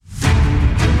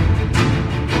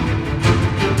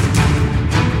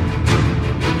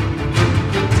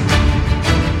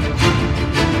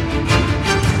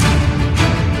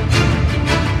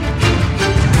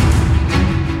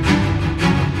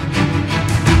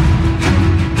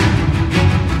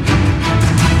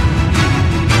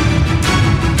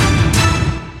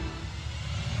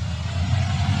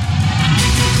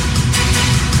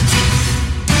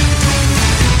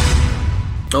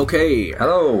Okay.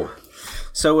 Hello.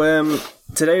 So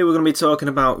today we're going to be talking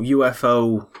about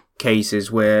UFO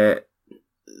cases where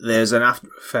there's an after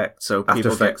effect. So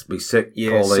people be sick,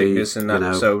 sickness and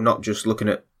that. So not just looking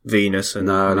at Venus and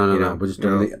no. We're just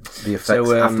doing the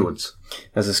effects afterwards.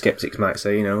 As the sceptics might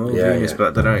say, Venus,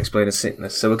 but they don't explain a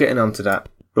sickness. So we're getting onto that.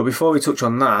 But before we touch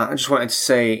on that, I just wanted to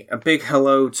say a big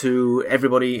hello to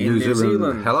everybody in New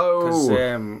Zealand. Hello.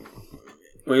 Because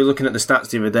we were looking at the stats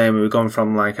the other day, and we were going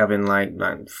from having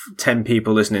 10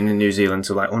 people listening in New Zealand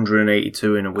to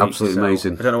 182 in a week. Absolutely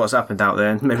amazing. I don't know what's happened out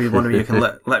there. Maybe one of you can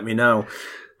let me know.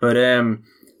 But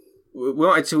we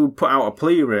wanted to put out a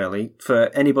plea, really, for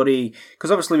anybody, because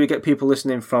obviously we get people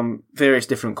listening from various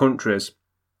different countries.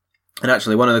 And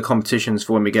actually, one of the competitions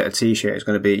for when we get a T-shirt is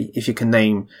going to be if you can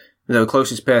name the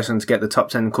closest person to get the top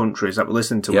 10 countries that will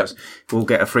listen to us, will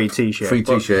get a free T-shirt. Free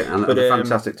T-shirt and a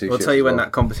fantastic T-shirt. We'll tell you when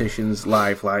that competition's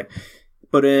live, But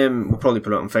we'll probably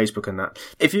put it on Facebook and that.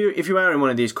 If you are in one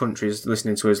of these countries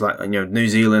listening to us, New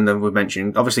Zealand, and we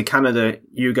mentioned obviously Canada,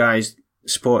 you guys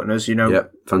supporting us, Yeah,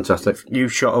 fantastic.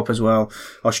 You've shot up as well.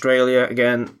 Australia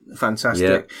again,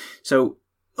 fantastic. Yeah. So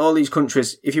all these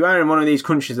countries, if you are in one of these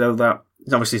countries though, that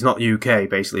obviously it's not UK,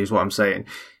 basically is what I'm saying,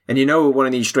 and one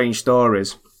of these strange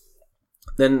stories,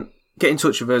 then get in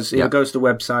touch with us. Either go to the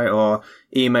website or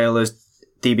email us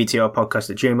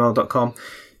dbtrpodcast@gmail.com.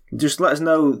 Just let us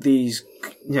know these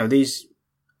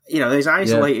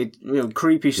isolated,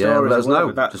 creepy stories. Let us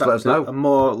know. Just let us know. Are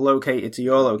more located to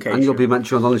your location. And you'll be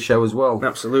mentioned on the show as well.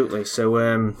 Absolutely. So,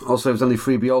 also, if there's any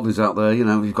freeholders out there,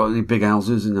 you've got any big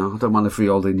houses, I don't mind a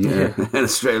freeholding in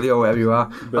Australia or wherever you are.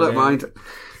 I don't mind.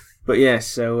 But and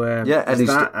I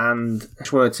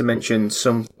just wanted to mention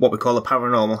what we call a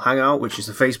paranormal hangout, which is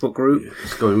the Facebook group.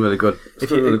 It's going really good.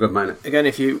 Really good, mate. Again,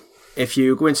 if you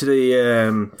go into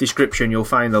the description, you'll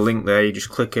find the link there. You just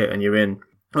click it and you're in.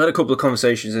 I had a couple of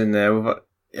conversations in there,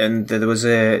 and there was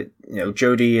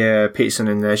Jodie Peterson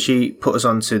in there. She put us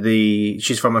onto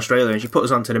she's from Australia, and she put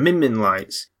us onto the Min Min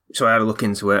lights. So I had a look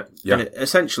into it. Yeah. And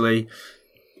essentially,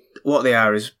 what they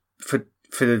are is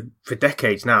for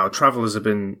decades now, travellers have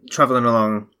been travelling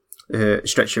along a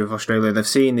stretch of Australia. They've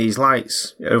seen these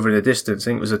lights over in the distance. I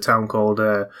think it was a town called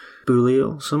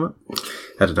Booleal or something.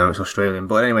 I don't know, it's Australian.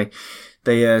 But anyway,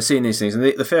 they seen these things. And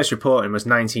the first reporting was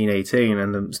 1918,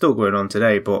 and they're still going on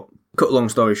today. But cut a long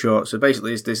story short, so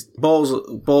basically it's this balls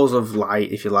of light,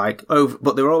 if you like,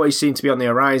 but they always seem to be on the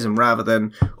horizon rather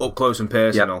than up close and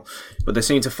personal. Yep. But they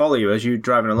seem to follow you as you're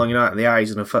driving along. The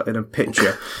eyes in a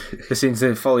picture. They seem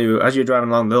to follow you as you're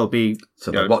driving along. They'll be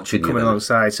watching coming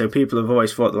alongside. So people have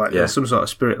always thought there's some sort of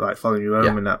spirit following you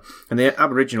home and that. And the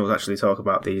Aboriginals actually talk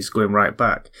about these going right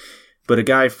back. But a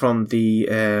guy from the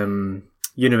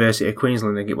University of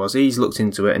Queensland, I think it was, he's looked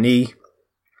into it, and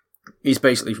he's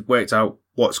basically worked out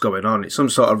what's going on. It's some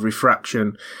sort of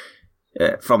refraction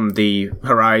from the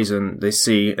horizon they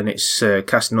see, and it's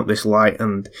casting up this light,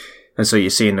 and so you're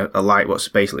seeing a light what's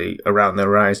basically around the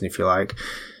horizon, if you like.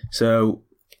 So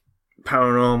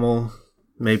paranormal,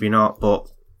 maybe not, but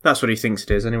that's what he thinks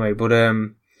it is anyway. But a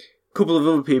couple of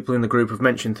other people in the group have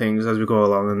mentioned things as we go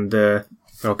along, and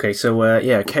okay,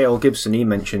 so Cale Gibson, he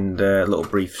mentioned a little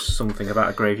brief something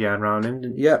about a graveyard round him,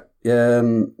 didn't he? Yeah,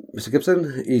 Mr.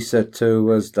 Gibson, he said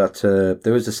to us that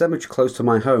there is a cemetery close to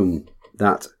my home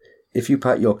that if you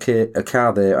park a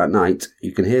car there at night,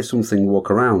 you can hear something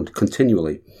walk around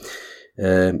continually.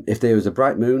 If there is a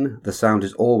bright moon, the sound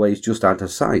is always just out of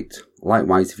sight.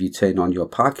 Likewise, if you turn on your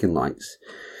parking lights,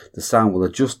 the sound will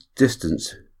adjust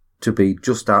distance to be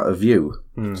just out of view.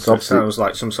 So it sounds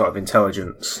like some sort of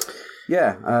intelligence.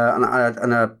 Yeah,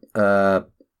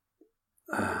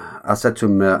 I said to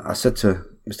him, I said to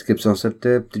Mr. Gibson, I said,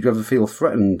 did you ever feel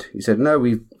threatened? He said, no,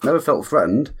 we've never felt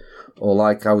threatened or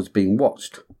like I was being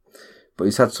watched. But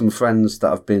he's had some friends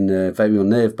that have been very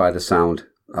unnerved by the sound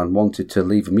and wanted to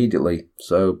leave immediately.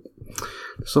 So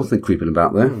there's something creeping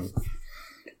about there.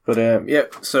 But,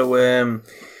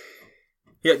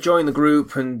 join the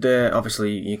group, and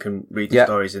obviously you can read the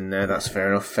stories in there. That's fair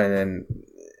enough. And then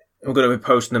we're going to be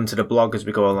posting them to the blog as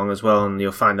we go along as well, and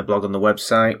you'll find the blog on the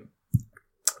website.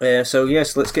 So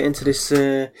let's get into this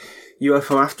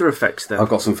UFO after effects then. I've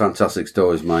got some fantastic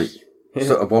stories, mate.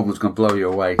 So one was going to blow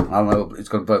you away. I know it's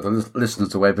going to blow the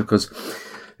listeners away because,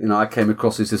 I came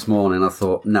across this morning. I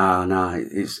thought,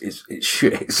 it's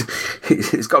shit.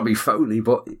 It's got to be phony.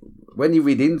 But when you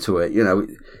read into it,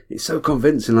 it's so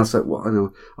convincing. I said,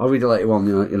 well, I'll read it later on,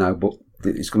 but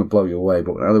it's going to blow you away.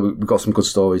 But we've got some good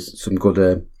stories, some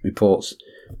good reports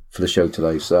for the show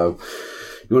today. So,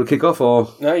 you want to kick off or?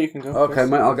 No, you can go. Okay,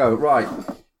 mate, I'll go.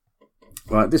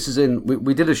 Right, this is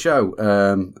we did a show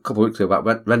a couple of weeks ago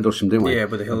about Rendlesham, didn't we? Yeah,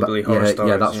 with the hillbilly horror stories.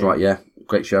 Yeah, that's right, yeah.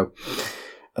 great show.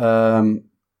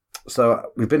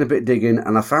 So we've been a bit digging,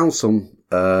 and I found some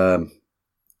for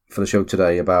the show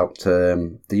today about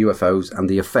the UFOs and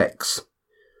the effects,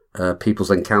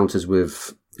 people's encounters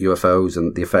with UFOs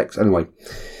and the effects. Anyway,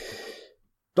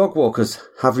 dog walkers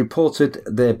have reported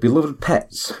their beloved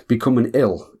pets becoming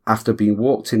ill after being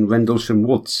walked in Rendlesham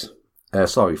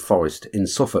Forest in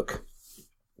Suffolk.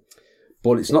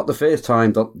 But it's not the first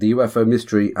time that the UFO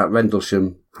mystery at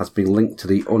Rendlesham has been linked to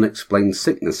the unexplained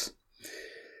sickness.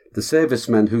 The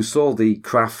servicemen who saw the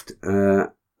craft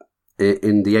in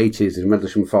the 80s in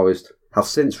Rendlesham Forest have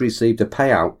since received a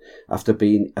payout after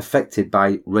being affected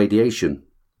by radiation.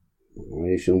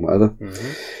 Whatever.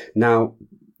 Mm-hmm. Now,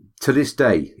 to this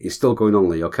day, it's still going on,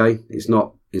 Lee, okay? It's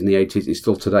not in the 80s, it's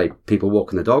still today. People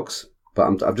walking their dogs,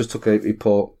 but I've just took a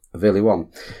report of early one.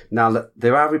 Now,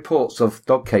 there are reports of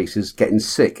dog cases getting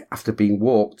sick after being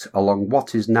walked along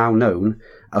what is now known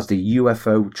as the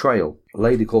UFO trail. A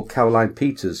lady called Caroline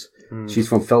Peters, she's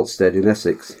from Felstead in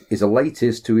Essex, is the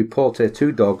latest to report her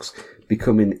 2 dogs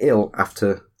becoming ill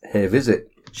after her visit.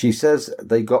 She says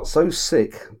they got so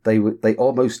sick they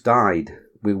almost died.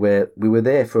 We were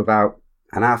there for about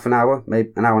an hour,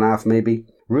 maybe an hour and a half maybe.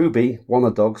 Ruby, one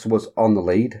of the dogs, was on the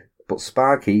lead, but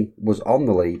Sparky was on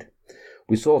the lead.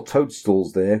 We saw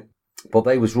toadstools there, but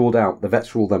they was ruled out. The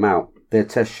vets ruled them out. Their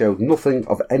tests showed nothing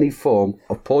of any form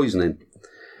of poisoning.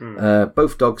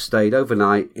 Both dogs stayed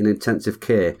overnight in intensive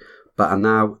care, but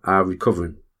are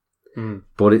recovering.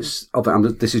 But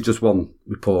this is just one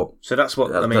report. So that's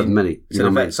what I mean. Many. So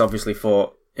the vets obviously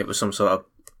thought it was some sort of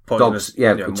poisonous,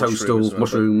 dogs, toadstools,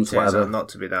 mushrooms, whatever. Not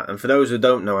to be that. And for those who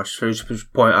don't know, I should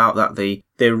point out that the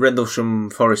Rendlesham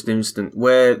Forest incident,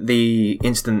 where the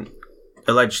incident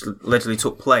allegedly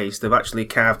took place, they've actually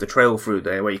carved a trail through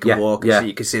there where you can walk and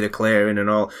you can see the clearing and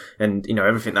all, and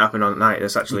everything that happened on at night.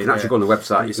 That's actually you can actually go on the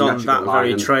website. It's on that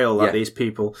very trail that these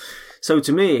people. So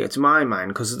to my mind,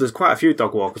 because there's quite a few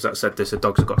dog walkers that said this, the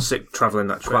dogs have got sick travelling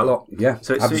that trail. Quite a lot, yeah.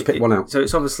 So I've just picked one out. So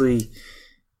it's obviously,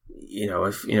 I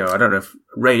don't know if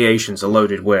radiation's a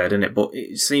loaded word, isn't it? But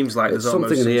it seems like there's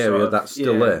something in the area that's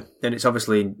still there. And it's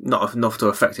obviously not enough to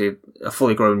affect a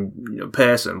fully grown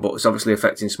person, but it's obviously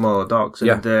affecting smaller dogs,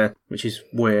 which is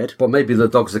weird. But maybe the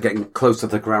dogs are getting close to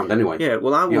the ground anyway. Yeah,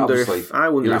 well, I wonder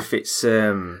if it's...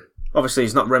 obviously,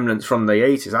 it's not remnants from the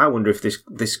 80s. I wonder if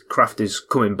this craft is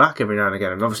coming back every now and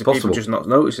again. And obviously, people just not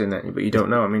noticing it, but you don't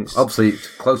know. I mean, obviously, it's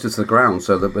closer to the ground,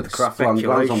 so that with the craft lands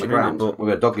on the ground,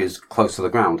 where a dog is close to the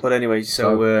ground. But anyway,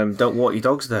 so don't walk your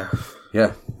dogs there.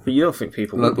 Yeah. But you don't think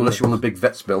people... Unless you want a big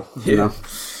vet's bill, you know.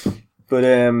 But,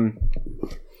 do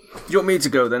you want me to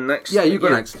go then next? Yeah, you go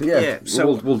next. Yeah.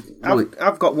 So,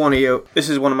 I've got one here. This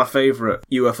is one of my favourite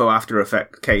UFO after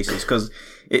effect cases, because...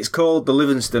 it's called the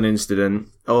Livingston incident,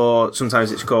 or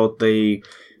sometimes it's called the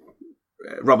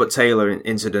Robert Taylor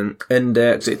incident, and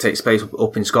it takes place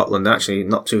up in Scotland, actually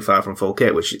not too far from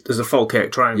Falkirk, which there's a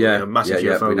Falkirk triangle, massive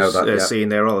UFOs we know that, seen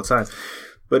there all the time.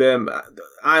 But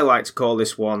I like to call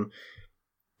this one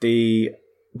the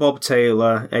Bob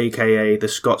Taylor, a.k.a. the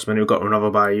Scotsman who got run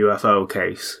over by a UFO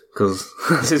case, because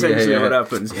that's essentially what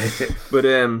happens. But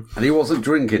and he wasn't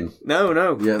drinking. No.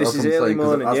 Yeah, this is early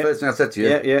morning. That's the first thing I said to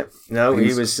you. Yeah. No,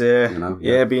 he was,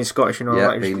 being Scottish and all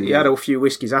that. He had a few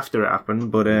whiskies after it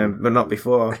happened, but not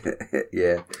before.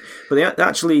 Yeah. But it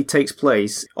actually takes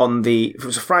place on it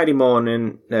was a Friday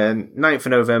morning, 9th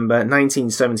of November,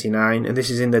 1979, and this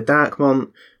is in the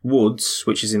Darkmont Woods,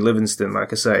 which is in Livingston,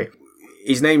 like I say.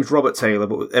 His name's Robert Taylor,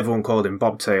 but everyone called him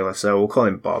Bob Taylor, so we'll call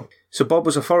him Bob. So Bob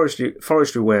was a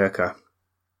forestry worker,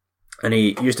 and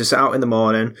he used to set out in the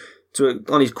morning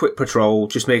on his quick patrol,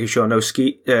 just making sure no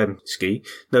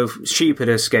no sheep had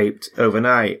escaped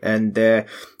overnight, and he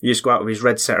used to go out with his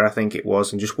red setter, I think it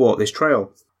was, and just walk this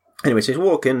trail. Anyway, so he's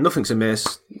walking, nothing's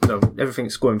amiss,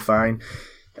 everything's going fine.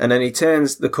 And then he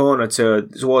turns the corner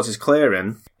towards his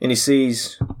clearing, and he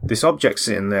sees this object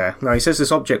sitting there. Now, he says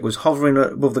this object was hovering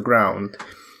above the ground.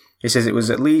 He says it was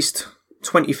at least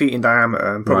 20 feet in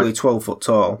diameter and probably 12 foot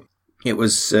tall. It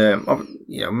was,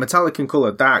 metallic in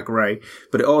colour, dark grey,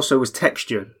 but it also was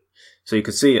textured. So you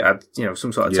could see it had,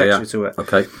 some sort of texture to it.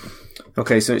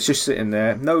 Okay, so it's just sitting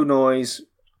there, no noise.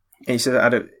 And he said it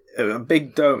had a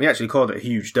big dome. He actually called it a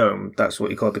huge dome. That's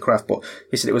what he called the craft. But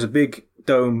he said it was a big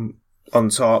dome on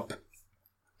top,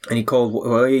 and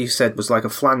he said was like a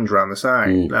flange around the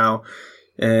side. Now,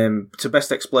 to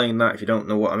best explain that, if you don't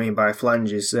know what I mean by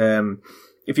flange, is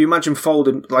if you imagine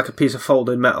folded like a piece of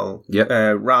folded metal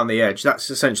round the edge, that's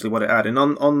essentially what it had. And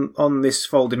on this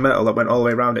folded metal that went all the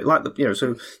way around it, like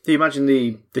so if you imagine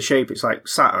the shape, it's like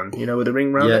Saturn, with a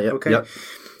ring round it. Okay,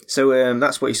 so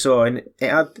that's what he saw, and it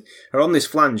had, or on this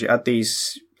flange, it had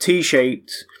these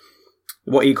T-shaped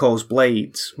what he calls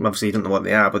blades. Obviously, he doesn't know what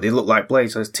they are, but they look like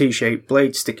blades. There's T-shaped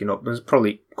blades sticking up. There's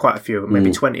probably quite a few,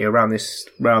 maybe 20 around this,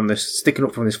 sticking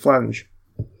up from this flange.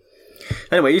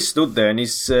 Anyway, he's stood there and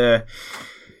he's,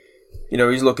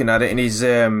 he's looking at it and he's,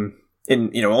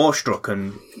 awestruck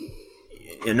and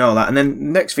all that. And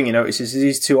then next thing he notices is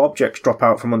these two objects drop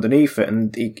out from underneath it.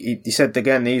 And he said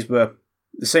again, these were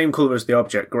the same colour as the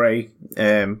object, grey,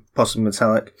 possibly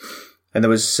metallic. And there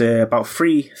was about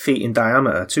 3 feet in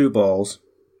diameter, 2 balls.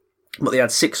 But they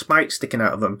had 6 spikes sticking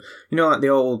out of them. You know, like the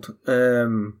old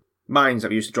mines that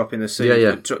we used to drop in the sea.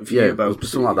 Yeah. Something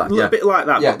like that. A bit like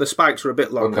that, but the spikes were a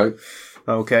bit longer.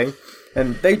 Okay.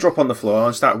 And they drop on the floor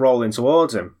and start rolling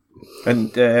towards him.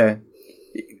 And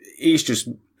he's just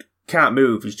can't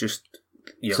move. He's just...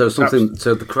 So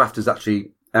the craft is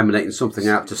actually emanating something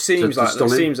out to seems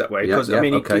that way. Because,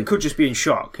 he could just be in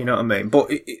shock, you know what I mean? But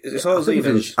it's all... I think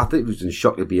if he was in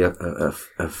shock, it'd be a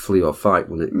flee or fight,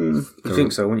 wouldn't it? You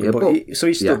think so, wouldn't you? So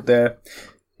he stood there.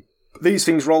 These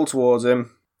things rolled towards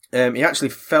him. He actually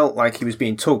felt like he was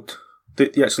being tugged.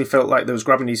 He actually felt like they was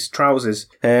grabbing his trousers,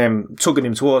 tugging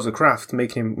him towards the craft,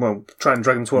 making him, try and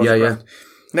drag him towards the craft.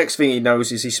 Next thing he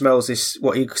knows is he smells this,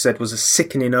 what he said was a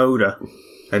sickening odour.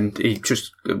 And he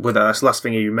just, that's the last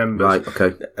thing he remembers. Right,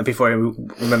 okay. Before he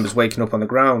remembers waking up on the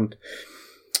ground.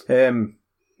 So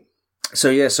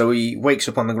he wakes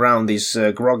up on the ground, he's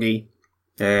groggy.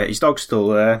 His dog's still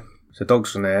there. So the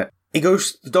dog's in there. The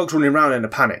dog's running around in a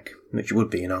panic, which he would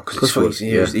be, because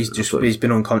he's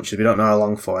been unconscious, we don't know how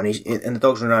long for, and the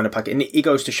dog's running around in a panic, and he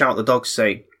goes to shout at the dog to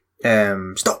say,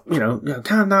 stop,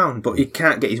 calm down, but he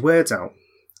can't get his words out.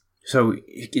 So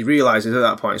he realises at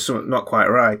that point it's something not quite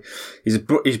right. He's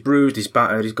bruised, he's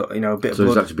battered, he's got, a bit of blood. So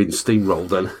he's actually been steamrolled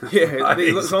then. Yeah,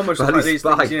 it looks almost like these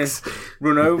things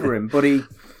run over him. But he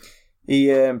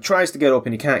tries to get up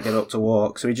and he can't get up to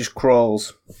walk, so he just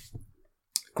crawls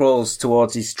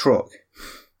towards his truck.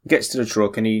 He gets to the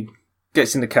truck and he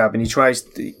gets in the cab and he tries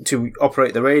to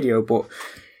operate the radio, but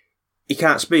he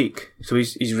can't speak. So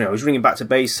he's ringing back to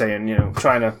base saying,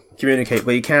 trying to communicate,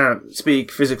 but he can't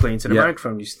speak physically into the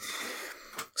microphone.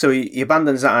 So he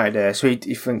abandons that idea. So he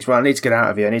thinks, well, I need to get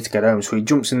out of here. I need to get home. So he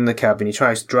jumps in the cab and he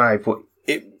tries to drive, but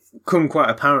it become quite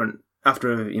apparent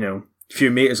after, a few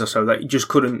meters or so that he just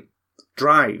couldn't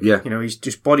drive. Yeah. His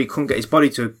couldn't get his body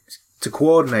to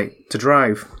coordinate to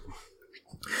drive.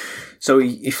 So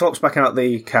he flops back out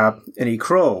the cab and he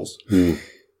crawls.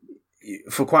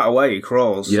 For quite a way, he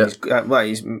crawls. Yeah.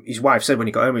 His wife said when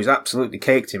he got home he was absolutely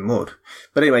caked in mud.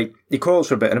 But anyway, he crawls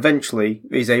for a bit and eventually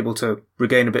he's able to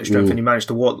regain a bit of strength and he managed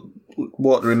to walk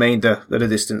the remainder of the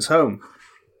distance home.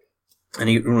 And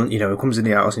he comes in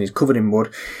the house and he's covered in mud.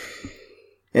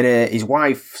 And his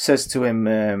wife says to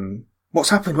him, What's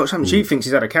happened? She thinks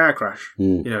he's had a car crash.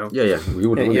 Yeah. We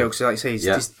would, because like I say,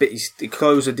 his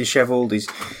clothes are dishevelled. His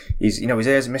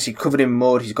hair's messy, covered in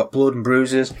mud. He's got blood and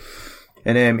bruises.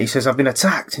 And he says, I've been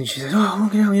attacked. And she says,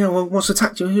 what's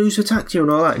attacked you? Who's attacked you?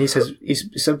 And all that. And he says,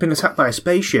 I've been attacked by a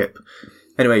spaceship.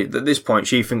 Anyway, at this point,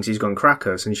 she thinks he's gone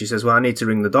crackers. And she says, well, I need to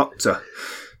ring the doctor.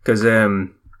 Because,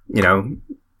 you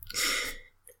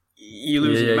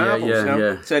lose your marbles.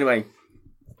 Yeah. So anyway,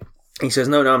 he says,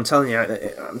 no, I'm telling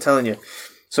you.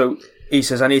 So he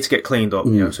says, I need to get cleaned up.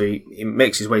 So he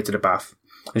makes his way to the bath.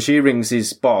 And she rings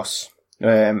his boss.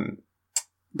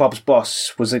 Bob's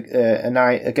boss was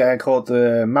a guy called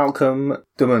Malcolm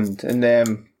Drummond,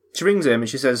 and she rings him and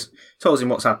she tells him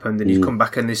what's happened, and he's come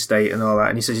back in this state and all that,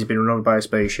 and he says he's been run over by a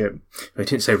spaceship. He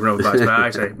didn't say run over by a spaceship,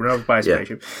 I say run over by a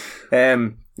spaceship.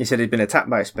 He said he'd been attacked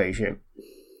by a spaceship.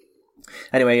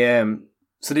 Anyway,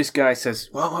 so this guy says,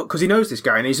 well, because he knows this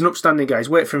guy, and he's an upstanding guy. He's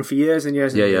worked for him for years and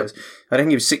years and years. I think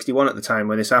he was 61 at the time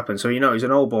when this happened, so he's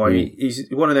an old boy. He's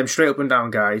one of them straight up and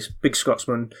down guys, big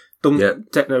Scotsman, dumb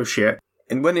techno shit.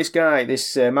 And when this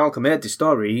Malcolm heard this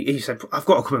story, he said, I've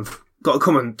got to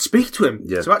come and speak to him.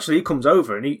 Yeah. So actually he comes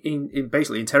over and he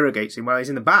basically interrogates him while he's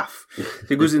in the bath. So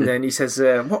he goes in there and he says,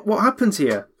 what happened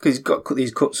here? Because he's got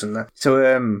these cuts and that.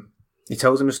 So he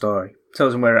tells him the story,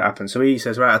 tells him where it happened. So he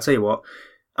says, right, I'll tell you what,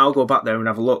 I'll go back there and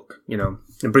have a look, and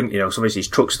bring, so obviously his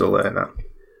truck's still there and that.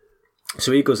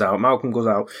 So he goes out, Malcolm goes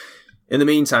out. In the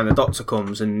meantime, the doctor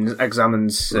comes and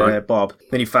examines Bob.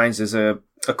 Then he finds there's a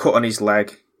cut on his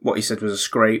leg. What he said was a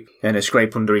scrape, and a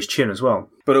scrape under his chin as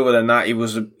well. But other than that, he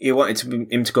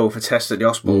wanted him to go for tests at the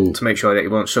hospital to make sure that he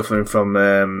wasn't suffering from,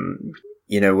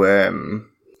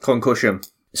 concussion.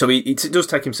 So he does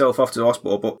take himself off to the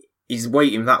hospital, but he's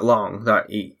waiting that long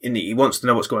that he wants to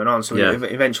know what's going on. So he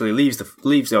eventually leaves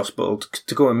the hospital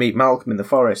to go and meet Malcolm in the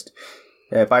forest.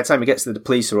 By the time he gets there, the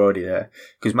police are already there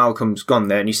because Malcolm's gone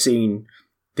there and he's seen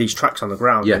these tracks on the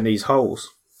ground and these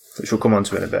holes. which we'll come on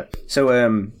to in a bit. So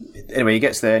anyway, he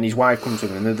gets there and his wife comes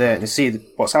with him and they're there and they see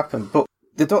what's happened. But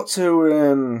the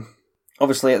doctor,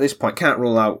 obviously at this point, can't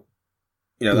rule out,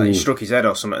 that he struck his head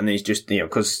or something and he's just,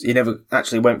 because he never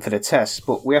actually went for the test.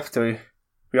 But we have to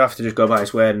just go by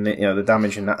his word and, the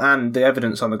damage and that, and the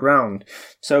evidence on the ground.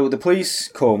 So the police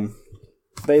come,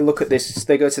 they look at this,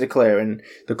 they go to the clearing,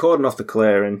 they cordon off the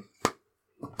clearing,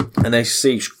 and they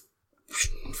see,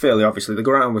 fairly obviously, the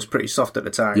ground was pretty soft at the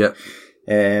time. Yep.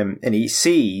 And he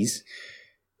sees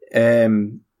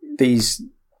these,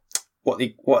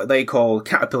 what they call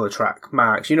caterpillar track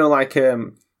marks. Like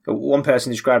one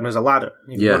person described them as a ladder.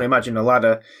 If you want to imagine a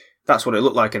ladder, that's what it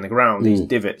looked like in the ground, these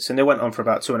divots. And they went on for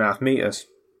about 2.5 meters.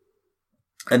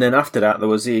 And then after that, there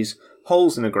was these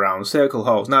holes in the ground, circle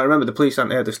holes. Now, remember, the police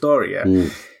hadn't heard the story yet.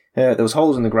 There was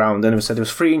holes in the ground, and it said there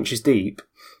was 3 inches deep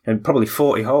and probably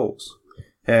 40 holes.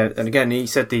 And again, he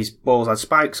said these balls had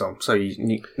spikes on, so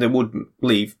they would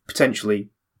leave potentially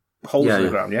holes in the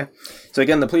ground, So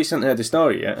again, the police hadn't heard the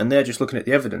story yet, and they're just looking at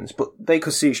the evidence, but they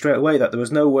could see straight away that there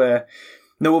was no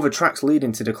other tracks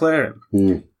leading to the clearing.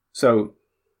 So,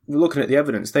 looking at the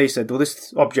evidence, they said, well,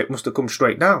 this object must have come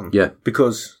straight down.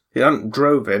 Because it hadn't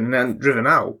drove in and hadn't driven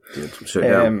out.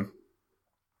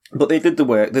 But they did the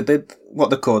work. They did what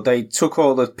they could. They took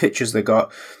all the pictures they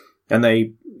got and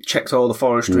they checked all the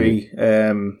forestry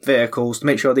vehicles to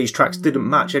make sure these tracks didn't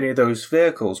match any of those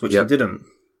vehicles, which they didn't.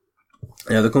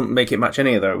 They couldn't make it match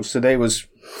any of those, so they was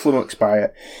flummoxed by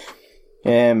it.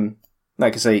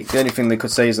 Like I say, the only thing they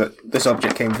could say is that this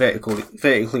object came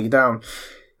vertically down.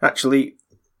 Actually,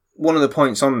 one of the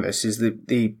points on this is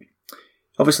the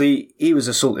obviously he was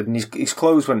assaulted and his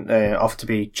clothes went off to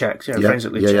be checked,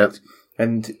 forensically checked,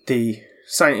 and the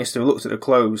scientist who looked at the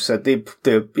clothes said he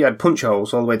had punch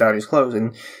holes all the way down his clothes,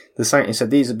 and the scientist said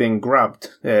these had been grabbed,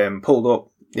 pulled up,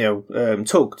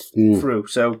 tugged through.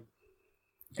 So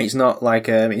it's not like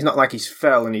he's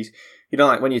fell and he's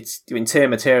like when you're doing tear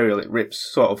material, it rips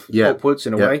sort of upwards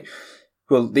in a way.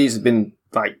 Well, these have been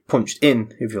like punched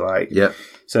in, if you like.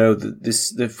 So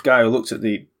the guy who looked at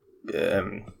the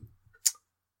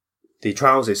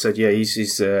trousers said,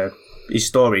 his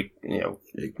story,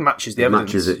 matches the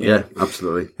evidence. Matches it,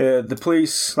 absolutely. The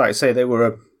police, like I say,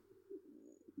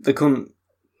 they couldn't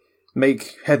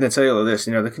make head and tail of this.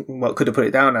 They could have put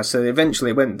it down as. So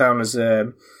eventually, it went down as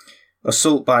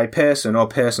assault by person or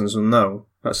persons unknown.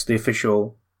 That's the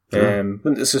official.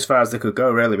 That's as far as they could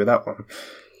go, really, with that one.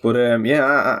 But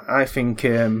I think.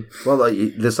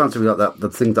 There sounds to me like that. The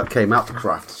thing that came out the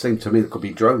craft seemed to me it could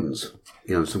be drones.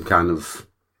 Some kind of.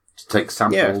 To take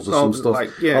samples or some stuff.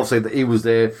 Obviously, that he was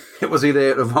there. Was he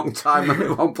there at the wrong time and the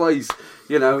wrong place?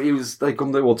 He was. They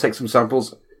come there. We'll take some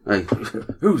samples. Hey,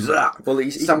 who's that? Well,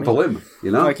 sample him.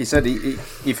 Like he said,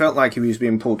 he felt like he was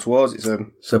being pulled towards it.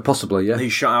 So possibly, he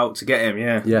shot out to get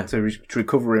him. To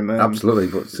recover him. Absolutely,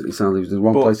 but it sounded he was in the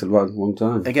wrong place at the wrong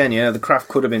time. Again, the craft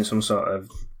could have been some sort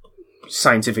of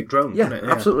scientific drone.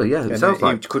 Absolutely. It sounds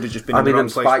like it could have just been in the wrong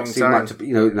place. Spikes seem like to,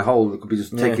 in the hole. It could be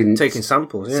just taking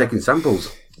samples. Taking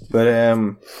samples. But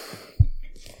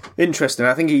interesting.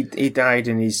 I think he died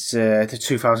in his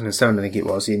 2007. I think it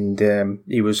was, and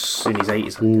he was in his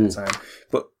 80s at the time.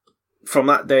 But from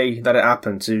that day that it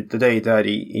happened to the day he died,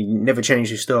 he never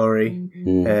changed his story.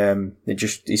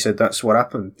 He said that's what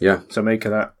happened. So make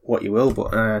of that what you will.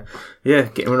 But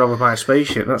getting run over by a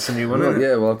spaceship, that's a new one. Isn't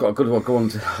it? Well, I've got a good one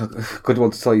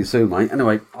to tell you soon, mate.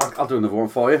 Anyway, I'll do another one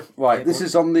for you. Right, this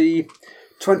is on the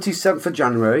 27th of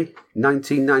January,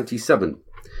 1997.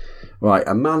 Right,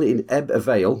 a man in Ebb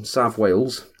Vale, South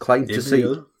Wales, claimed to see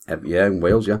a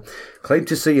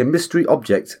mystery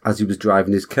object as he was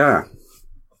driving his car.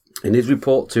 In his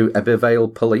report to Ebb Vale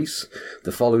police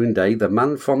the following day, the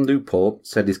man from Newport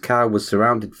said his car was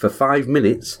surrounded for 5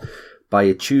 minutes by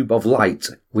a tube of light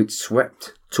which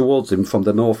swept towards him from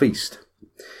the northeast.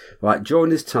 Right, during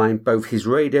this time, both his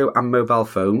radio and mobile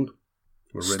phone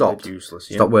stopped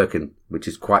working, which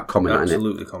is quite common.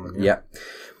 Absolutely common.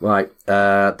 Right.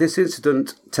 This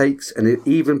incident takes an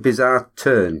even bizarre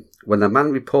turn when the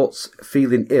man reports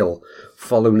feeling ill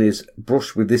following his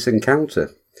brush with this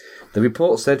encounter. The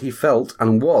report said he felt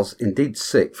and was indeed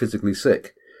sick, physically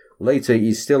sick. Later,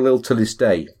 he's still ill to this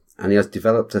day, and he has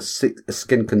developed a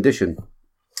skin condition.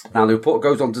 Now, the report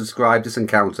goes on to describe this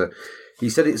encounter.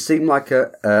 He said it seemed like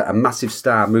a massive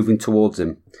star moving towards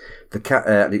him.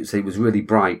 It was really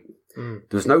bright. There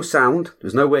was no sound.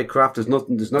 There's no aircraft. There's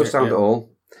no sound at all.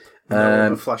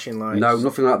 No flashing lights. No,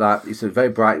 nothing like that. He said very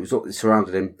bright. It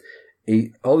surrounded him.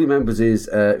 All he remembers is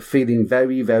feeling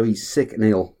very, very sick and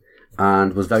ill,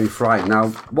 and was very frightened. Now,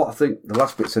 what I think the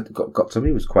last bit said got to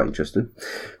me was quite interesting,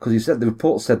 because the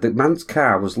report said that man's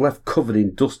car was left covered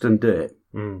in dust and dirt.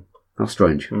 How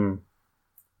strange. Mm.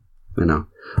 You know,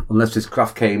 unless this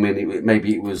craft came in,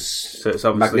 maybe it was So it's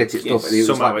magnetic stuff. And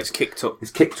somehow it's kicked up.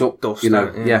 It's kicked up, dust, you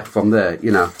know, from there,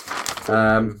 you know.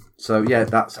 So, yeah,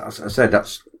 that's, as I said,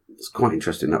 it's quite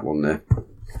interesting, that one there.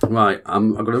 Right,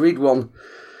 I'm going to read one.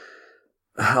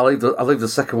 I'll leave the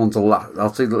second one to last.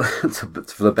 I'll see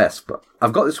for the best. But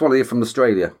I've got this one here from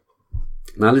Australia.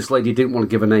 Now, this lady didn't want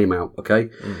to give a name out, okay?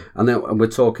 And we're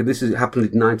talking, it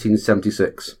happened in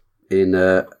 1976 in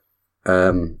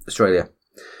Australia.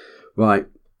 Right.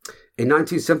 In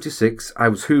 1976, I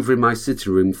was hoovering my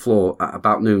sitting room floor at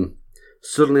about noon.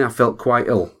 Suddenly, I felt quite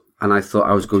ill, and I thought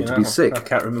I was going to be sick. I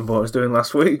can't remember what I was doing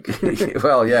last week.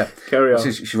 Well, yeah. Carry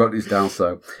on. She wrote this down,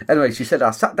 so. Anyway, she said,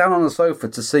 I sat down on the sofa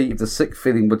to see if the sick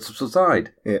feeling would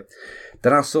subside. Yeah.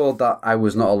 Then I saw that I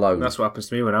was not alone. That's what happens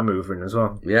to me when I'm hoovering as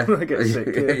well. Yeah. I get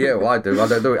sick. Yeah, well, I do. I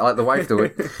don't do it. I let the wife do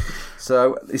it.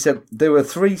 So, he said, there were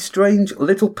 3 strange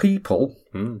little people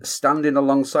standing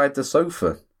alongside the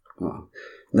sofa. Well,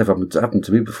 never happened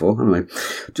to me before. Anyway,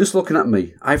 just looking at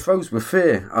me, I froze with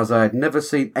fear as I had never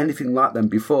seen anything like them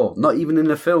before, not even in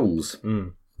the films.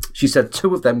 She said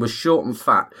 2 of them were short and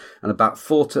fat and about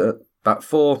 4 to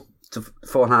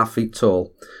 4.5 feet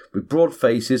tall, with broad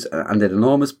faces and had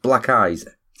enormous black eyes.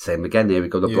 Same again, here we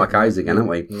go, the black eyes again, aren't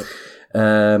we?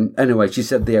 Anyway, she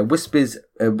said they had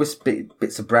wispy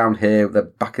bits of brown hair at the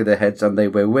back of their heads, and they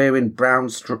were wearing brown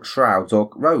shrouds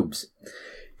or robes.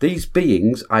 These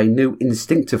beings, I knew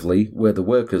instinctively, were the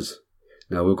workers.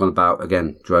 Now, we're going about,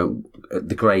 again,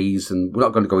 the greys, and we're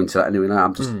not going to go into that anyway.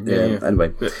 I'm just,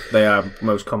 anyway. They are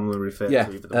most commonly referred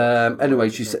to. Anyway,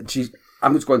 she said,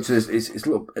 I'm just going to this,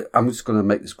 I'm just going to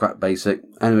make this quite basic.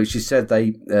 Anyway, she said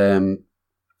they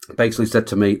basically said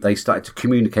to me they started to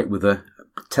communicate with her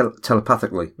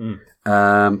telepathically.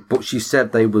 But she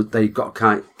said these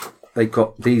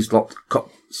lot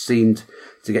seemed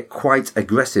to get quite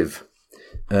aggressive.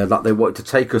 Like they wanted to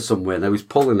take her somewhere, and they was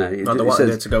pulling her. They wanted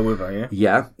her to go with her,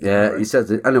 yeah? Yeah. Right. He says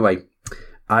that. Anyway,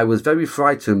 I was very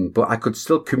frightened, but I could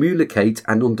still communicate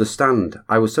and understand.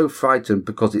 I was so frightened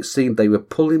because it seemed they were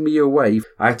pulling me away.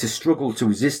 I had to struggle to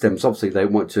resist them. So obviously, they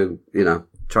wanted to,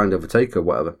 try and overtake her,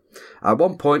 whatever. At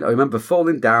one point, I remember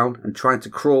falling down and trying to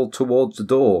crawl towards the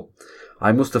door.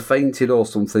 I must have fainted or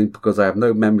something because I have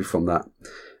no memory from that.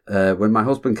 When my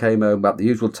husband came home at the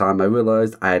usual time, I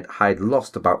realised I had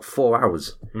lost about 4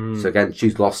 hours. So again,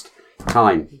 she's lost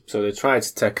time. So they tried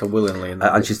to take her willingly.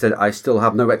 And she said, I still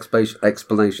have no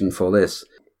explanation for this.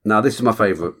 Now, this is my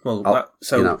favourite. Well, that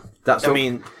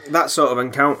sort of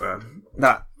encounter,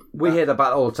 we hear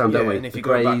about it all the time, don't we? And if you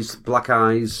Greys, black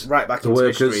eyes, right back into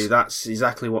history, that's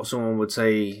exactly what someone would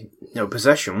say,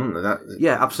 possession, wouldn't they?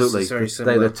 Yeah, absolutely.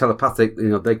 They're telepathic,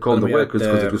 they call them the workers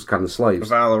because they're just kind of slaves.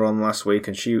 Vala on last week,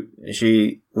 and she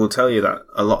will tell you that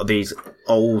a lot of these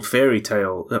old fairy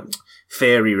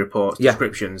reports,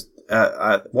 descriptions,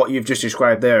 what you've just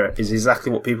described there is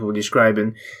exactly what people were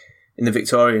describing in the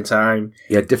Victorian time.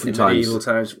 Yeah, different times. Medieval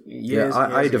times.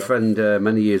 I had a friend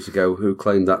many years ago who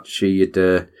claimed that she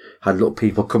had little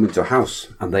people come into a house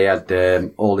and they had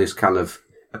all this kind of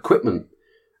equipment,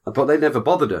 but they never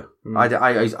bothered her. I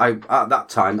at that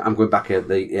time, I'm going back at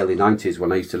the early 90s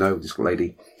when I used to know this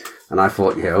lady, and I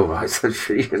thought, yeah, all right, so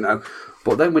she,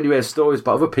 But then when you hear stories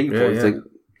about other people, you think,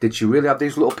 did she really have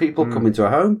these little people come into her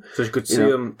home? So she could see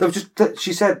them. They were just.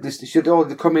 She said this. She said,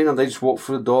 they come in and they just walk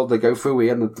through the door. They go through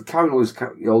here and they're carrying all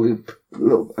the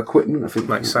little equipment. I think,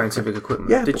 like scientific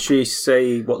equipment. Yeah. Did she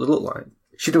say what they looked like?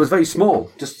 She was very small,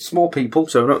 just small people.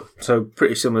 So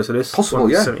pretty similar to this.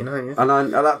 Possible, yeah. 79, yeah. And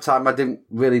at that time, I didn't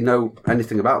really know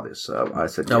anything about this. So I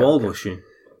said, how old was she?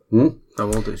 How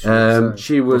old is she?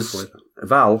 She was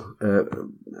Val,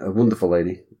 a wonderful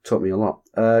lady. Taught me a lot.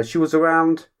 She was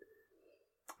around.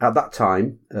 At that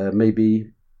time,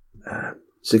 maybe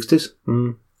 60s,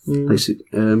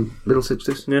 middle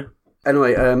 60s. Yeah.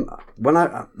 Anyway, when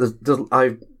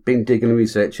I've been digging and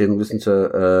researching, listening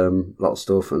to a lot of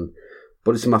stuff,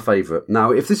 but it's my favourite. Now,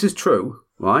 if this is true,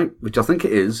 right, which I think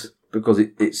it is, because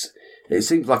it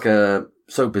seems like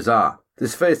so bizarre.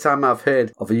 This is the first time I've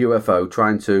heard of a UFO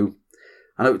trying to.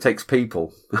 I know it takes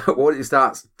people. What it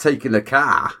starts taking a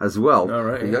car as well. All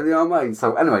right. You know what I mean?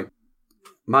 So anyway.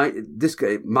 My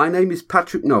name is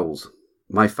Patrick Knowles.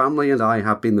 My family and I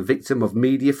have been the victim of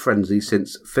media frenzy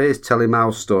since first telling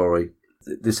our story.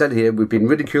 They said here we've been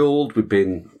ridiculed, we've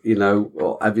been,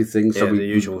 everything. So the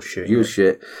usual shit.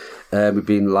 We've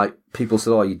been like, people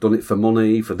said, oh, you've done it for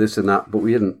money, for this and that, but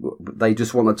we didn't. They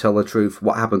just want to tell the truth,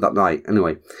 what happened that night.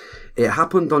 Anyway, it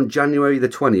happened on January the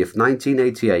 20th,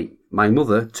 1988. My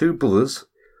mother, 2 brothers,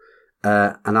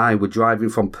 and I were driving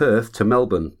from Perth to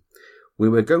Melbourne. We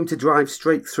were going to drive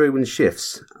straight through in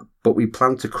shifts, but we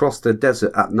planned to cross the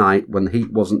desert at night when the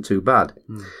heat wasn't too bad.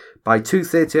 By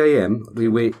 2:30 a.m, we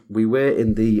were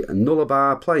in the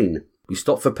Nullarbor Plain. We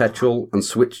stopped for petrol and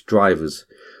switched drivers.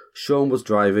 Sean was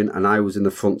driving and I was in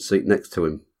the front seat next to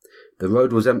him. The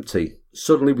road was empty.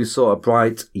 Suddenly we saw a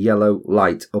bright yellow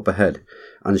light up ahead,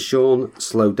 and Sean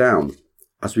slowed down.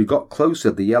 As we got closer,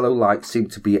 the yellow light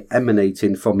seemed to be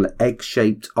emanating from an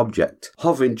egg-shaped object,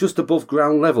 hovering just above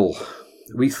ground level.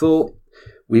 We thought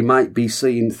we might be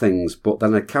seeing things, but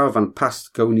then a caravan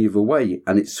passed going the other way,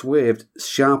 and it swerved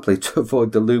sharply to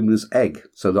avoid the luminous egg.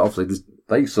 So that obviously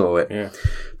they saw it. Yeah.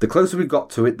 The closer we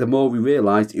got to it, the more we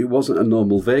realised it wasn't a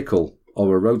normal vehicle,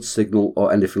 or a road signal,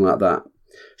 or anything like that.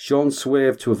 Sean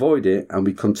swerved to avoid it, and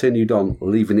we continued on,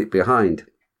 leaving it behind.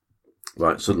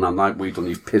 Right, suddenly I'm like, we've done,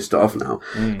 you've pissed off now.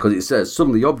 Because it says,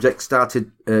 suddenly the object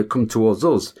started come towards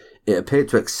us. It appeared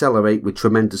to accelerate with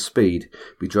tremendous speed.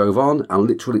 We drove on,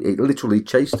 and it literally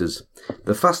chased us.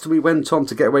 The faster we went on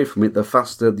to get away from it, the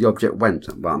faster the object went.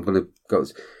 Well, I'm going to go.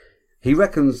 He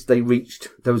reckons they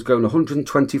was going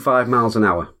 125 miles an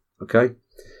hour, okay?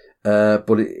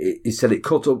 But he said it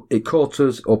caught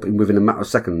us up within a matter of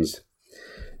seconds.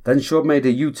 Then Sean made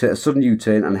a sudden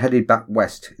U-turn and headed back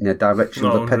west in the direction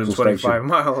of the petrol station. 125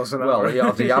 miles an hour. Well,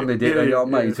 yeah, he hammered it, you know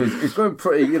what I mean? So it's going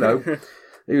pretty, you know.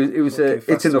 He was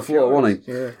hitting the floor, wasn't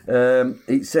he? Yeah.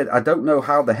 He said, I don't know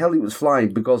how the hell he was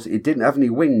flying because it didn't have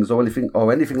any wings or anything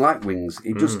like wings.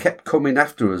 It just kept coming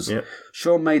after us. Yep.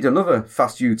 Sean made another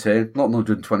fast U-turn, not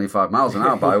 125 miles an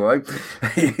hour, by the way.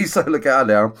 He said, look at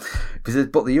now. He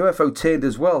said, but the UFO turned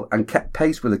as well and kept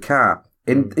pace with the car.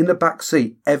 In the back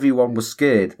seat, everyone was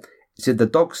scared. He said the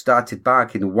dog started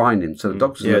barking and whining, so the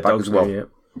dogs was in the back as well. Yeah.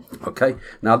 Okay,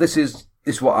 now this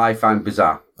is what I find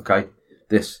bizarre. Okay,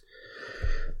 this.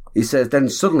 He says then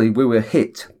suddenly we were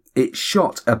hit. It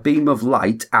shot a beam of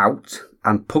light out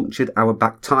and punctured our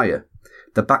back tyre.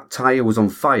 The back tyre was on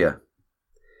fire.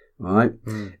 Right.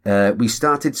 We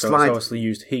started sliding. So it's obviously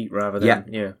used heat rather than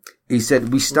yeah. He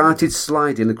said we started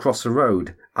sliding across the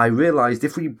road. I realised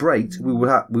if we braked, we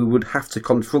would have to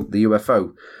confront the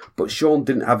UFO, but Sean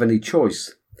didn't have any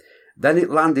choice. Then it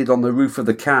landed on the roof of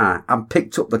the car and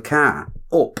picked up the car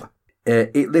up.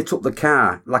 It lit up the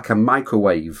car like a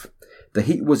microwave. The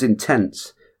heat was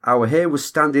intense. Our hair was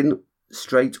standing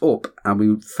straight up and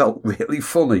we felt really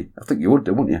funny. I think you would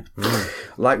do, wouldn't you?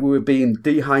 Like we were being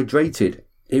dehydrated.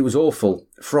 It was awful,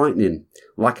 frightening,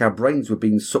 like our brains were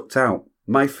being sucked out.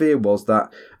 My fear was that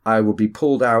I would be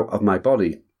pulled out of my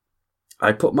body.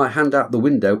 I put my hand out the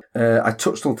window. I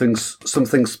touched something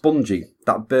spongy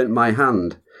that burnt my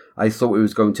hand. I thought we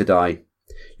was going to die.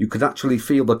 You could actually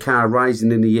feel the car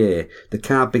rising in the air. The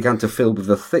car began to fill with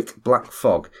a thick black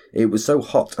fog. It was so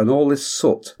hot, and all this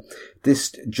soot,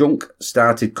 this junk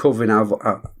started covering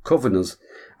us.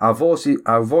 Our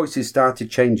voices started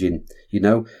changing. You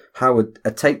know how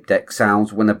a tape deck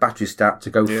sounds when a battery starts to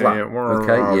go flat. Yeah.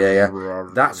 Okay, yeah.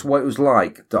 That's what it was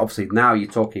like. Obviously, now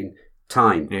you're talking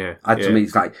time. Yeah. To me,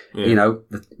 it's like you know,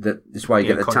 this way you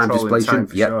get the time displacement.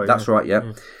 That's right.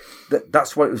 Yeah.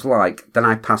 That's what it was like. Then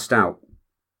I passed out.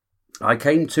 I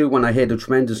came to when I heard a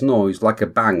tremendous noise, like a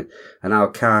bang, and our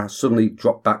car suddenly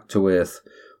dropped back to earth.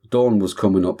 Dawn was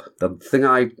coming up. The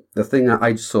thing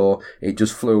I saw, it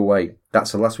just flew away.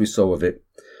 That's the last we saw of it.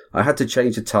 I had to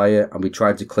change the tyre and we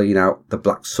tried to clean out the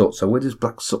black soot. So where does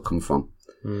black soot come from?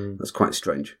 That's quite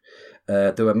strange.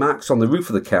 There were marks on the roof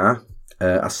of the car.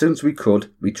 As soon as we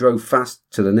could, we drove fast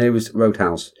to the nearest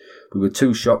roadhouse. We were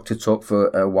too shocked to talk for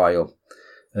a while.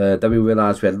 Then we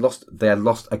realised they had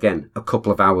lost again a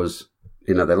couple of hours.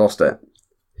 You know, they lost it.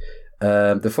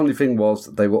 The funny thing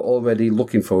was they were already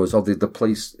looking for us. Or the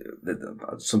police,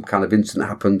 some kind of incident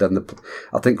happened, and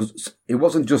I think it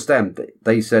wasn't just them.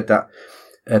 They said that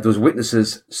those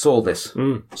witnesses saw this.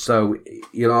 So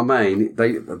you know what I mean.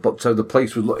 So the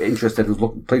police was interested.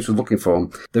 The police was looking for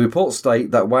them. The reports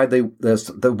state that while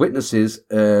the witnesses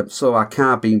saw our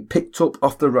car being picked up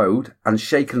off the road and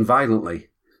shaken violently.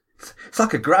 It's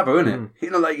like a grabber, isn't it?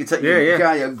 You know, like you take your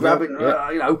car, you grab it,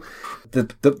 you know.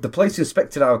 The police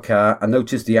inspected our car and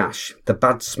noticed the ash, the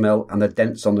bad smell and the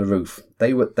dents on the roof.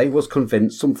 They was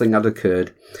convinced something had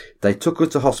occurred. They took us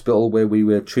to hospital where we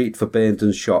were treated for burns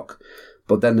and shock.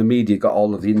 But then the media got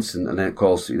all of the incident, and then of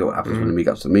course, you know what happens when the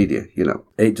media gets to the media, you know.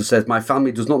 It just says, my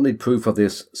family does not need proof of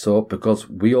this sort because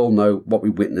we all know what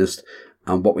we witnessed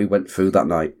and what we went through that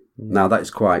night. Now that is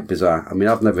quite bizarre. I mean,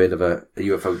 I've never heard of a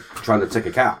UFO trying to take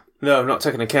a car. No, I'm not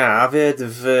taking a car. I've heard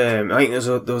of. I think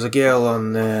there was a girl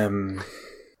on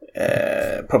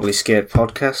Probably Scared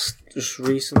podcast just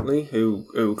recently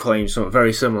who claimed something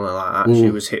very similar like that. She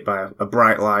was hit by a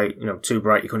bright light, you know, too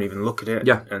bright you couldn't even look at it.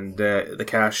 Yeah. And the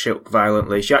car shook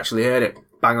violently. She actually heard it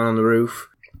banging on the roof.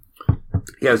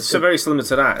 Yeah, so very similar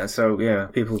to that. And so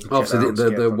people could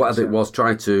obviously whatever it was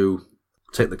tried to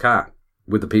take the car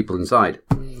with the people inside.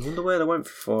 I wonder where they went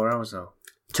for 4 hours though.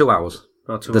 2 hours.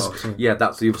 Oh, 2 hours. Yeah,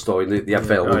 that's the other story. The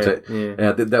FL, wasn't it?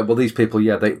 Yeah. Well, these people,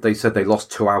 they said they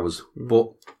lost 2 hours,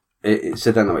 but it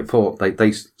said in the report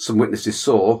they some witnesses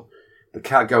saw the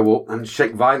car go up and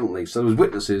shake violently. So there was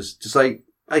witnesses to say,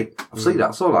 "Hey, I've seen that,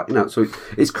 I saw that." You know, so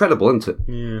it's credible, isn't it?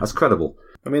 Yeah. That's credible.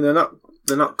 I mean, they're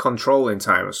not controlling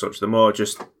time as such. They're more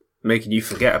just making you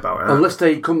forget about it. Unless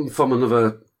they come from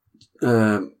another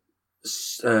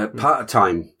part of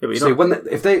time. Yeah, so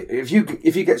if you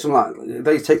get something like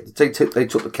they took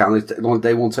the car,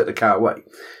 they won't take the car away,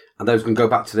 and those can go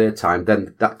back to their time,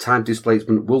 then that time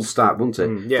displacement will start, won't it?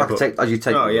 Yeah, but it don't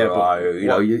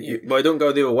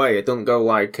go the other way. It don't go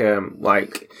like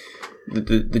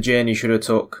the journey should have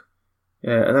took.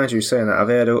 And as you were saying that, I've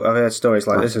heard stories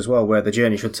like this as well, where the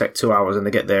journey should take 2 hours and they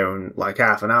get there in like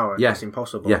half an hour. And it's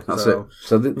impossible. Yeah, that's it.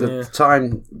 So the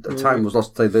time was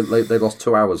lost. They lost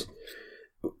 2 hours,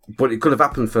 but it could have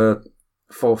happened for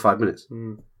 4 or 5 minutes.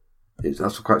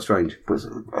 That's quite strange, but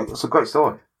it's a great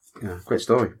story. Yeah, great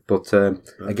story. But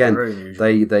again,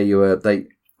 they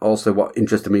also, what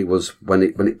interested me was when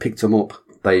it picked them up,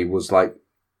 they was like.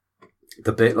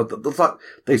 They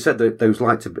said that there was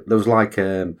like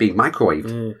being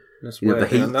microwaved. That's the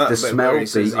heat, the smell,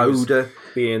 the odour.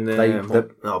 Being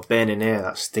burning air,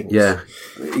 that stinks. Yeah.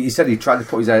 He said he tried to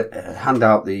put his hand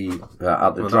out the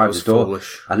driver's door,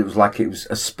 foolish. And it was like it was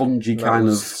a spongy kind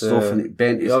of stuff, and it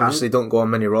burnt his hand. He obviously don't go on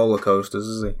many roller coasters,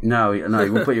 does he? No, he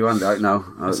won't put your hand out, no.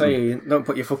 I say you don't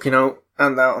put your fucking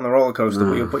hand out on the roller coaster,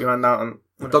 but you'll put your hand out on...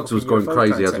 The dogs was going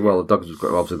crazy as well.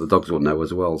 Obviously the dogs would know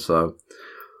as well, so...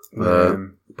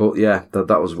 but yeah,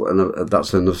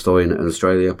 that's another story in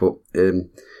Australia. But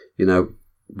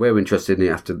we're interested in it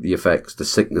after the effects, the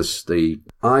sickness.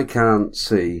 I can't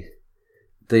see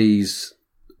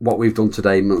what we've done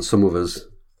today, some of us,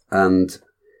 and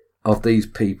of these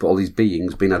people, all these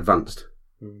beings being advanced.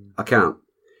 I can't.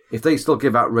 If they still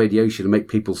give out radiation and make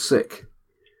people sick,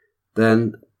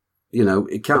 then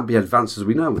it can't be advanced as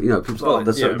we know. People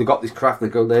they've got this craft, they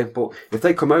go there, but if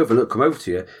they come over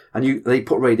to you and they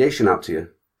put radiation out to you,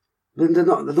 then they're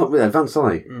not really advanced,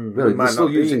 are they? Really, they're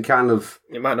still using kind of.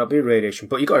 It might not be radiation,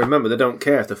 but you got to remember they don't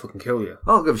care if they fucking kill you.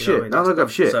 I don't give a shit. I don't give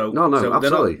a shit. No,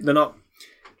 absolutely.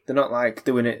 They're not like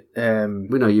doing it.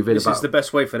 We know you've This is the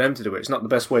best way for them to do it. It's not the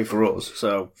best way for us.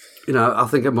 So I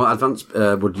think a more advanced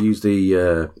would use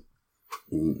the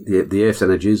Earth's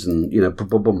energies, and you're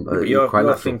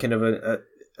thinking of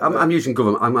I'm using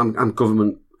government. I'm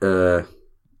government.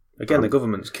 Again, the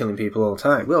government's killing people all the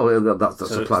time. Well, that's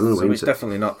the plan, anyway. So it's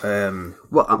definitely not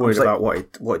worried about what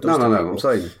it does. No, I'm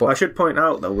saying. But I should point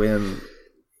out though, in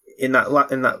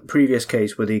that previous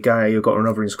case with the guy who got run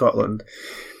over in Scotland,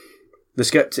 the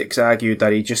sceptics argued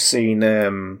that he'd just seen.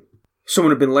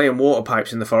 Someone had been laying water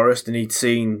pipes in the forest, and he'd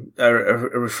seen a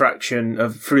refraction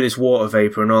through this water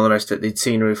vapour and all the rest of it. They'd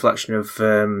seen a reflection of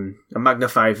a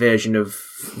magnified version of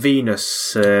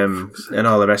Venus and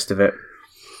all the rest of it.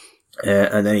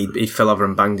 And then he fell over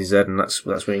and banged his head, and that's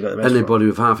when he got the rest. Anybody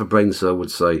with half a brain cell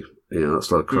would say, that's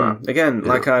a lot of crap. Again,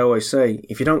 like I always say,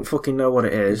 if you don't fucking know what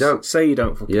it is, say you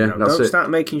don't fucking know. Don't start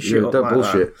making shit up don't like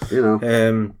bullshit,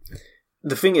 that.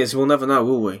 The thing is, we'll never know,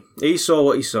 will we? He saw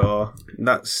what he saw.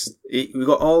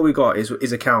 All we got is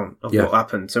his account of what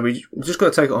happened. So we just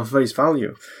got to take it on face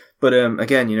value. But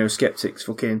again, skeptics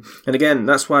fucking, and again,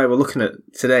 that's why we're looking at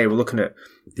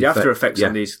the after effects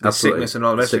on these, the sickness and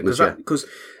all the rest of it. Because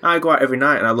I go out every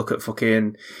night and I look at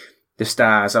fucking the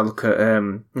stars. I look at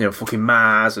fucking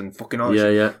Mars and fucking all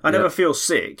this. Yeah. I never feel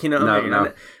sick, you know what I mean?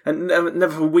 No. And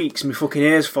never for weeks my fucking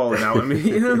hair's falling out. I mean,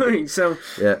 you know what I mean? So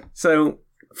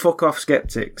fuck off,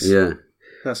 skeptics. Yeah.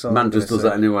 That's all. Man just does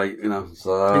that anyway,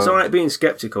 So it's all right being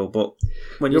sceptical, but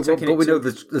when you're taking we know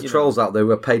the trolls out there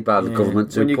who are paid by the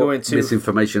government to put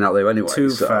misinformation out there anyway. Too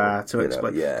far to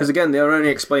explain. Because again, they're only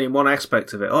explaining one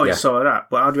aspect of it. Oh, you saw that,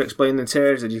 but how do you explain the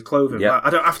tears in your clothing? I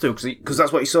don't have to because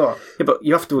that's what you saw. Yeah, but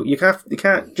you have to. You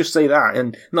can't just say that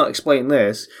and not explain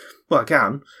this. Well, I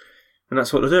can, and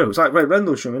that's what they do. It's like Red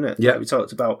Rendlesham, isn't it? Yeah, we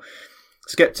talked about.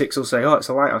 Skeptics will say, it's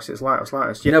a lighthouse,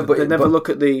 but they never look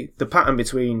at the pattern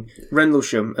between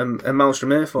Rendlesham and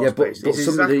Maelstrom Air Force Base. It's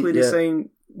exactly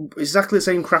the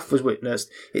same craft was witnessed.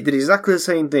 It did exactly the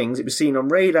same things. It was seen on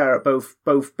radar at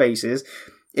both bases.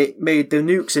 It made the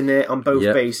nukes in there on both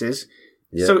bases.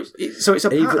 Yeah. So it's a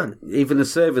pattern. Even the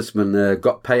servicemen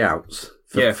got payouts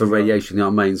for radiation, you know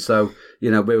what I mean? So,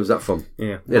 where was that from?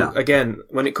 Yeah. Well, again,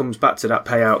 when it comes back to that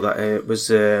payout, that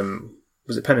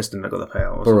was it Penistone that got the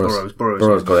payout?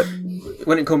 Burroughs got it.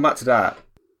 When it comes back to that,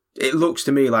 it looks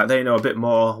to me like they know a bit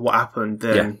more what happened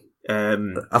than...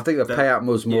 I think the payout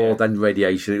was more than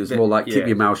radiation. It was more like, keep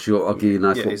your mouth shut, I'll give you a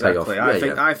nice little payoff.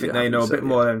 I think they know a bit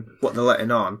more than what they're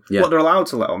letting on. What they're allowed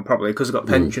to let on, probably, because they've got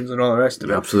pensions and all the rest of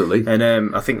it. Absolutely.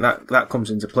 And I think that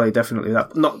comes into play, definitely.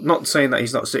 That not saying that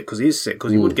he's not sick, because he is sick,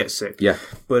 because he would get sick. Yeah.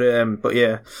 But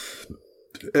yeah.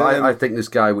 I think this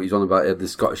guy, what he's on about,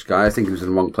 this Scottish guy, I think he was in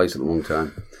the wrong place at the wrong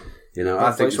time. You know,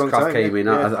 I think this craft came in.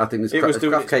 I think this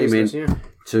craft came in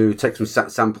to take some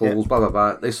samples, blah, blah,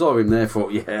 blah. They saw him there,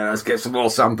 thought, let's get some more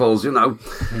samples, you know.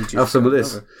 Have some of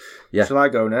this. Yeah. Shall I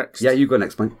go next? Yeah, you go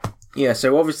next, mate. Yeah,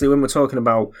 so obviously when we're talking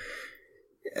about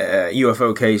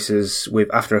UFO cases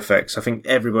with after effects, I think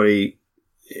everybody,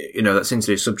 you know, that's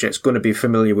into this subject is going to be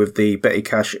familiar with the Betty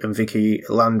Cash and Vicky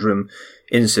Landrum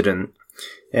incident.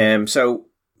 So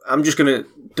I'm just going to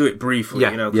do it briefly,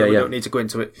 you know, because we don't need to go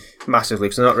into it massively,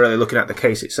 because I'm not really looking at the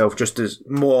case itself, just as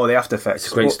more the after effects.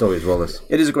 It's a great story as well, this.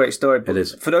 It is a great story. But it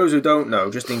is. For those who don't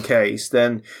know, just in case,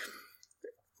 then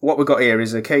what we've got here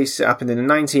is a case that happened in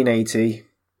 1980,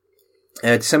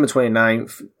 December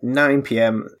 29th, 9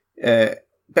 p.m.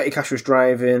 Betty Cash was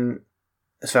driving,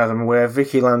 as far as I'm aware.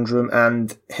 Vicky Landrum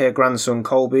and her grandson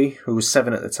Colby, who was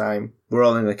 7 at the time, were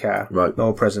all in the car,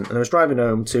 all present. And they was driving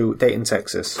home to Dayton,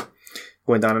 Texas,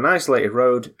 going down an isolated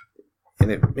road in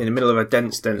the middle of a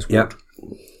dense wood. Yep.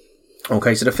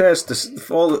 Okay, so the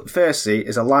first see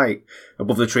is a light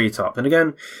above the treetop. And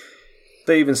again,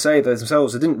 they even say that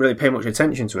themselves, they didn't really pay much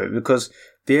attention to it, because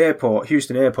the airport,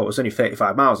 Houston Airport, was only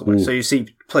 35 miles away. So you see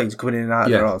planes coming in and out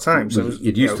there all the time. So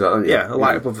you'd used to that, aren't you? Yeah, a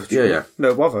light above the treetop.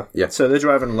 No bother. Yeah. So they're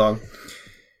driving along.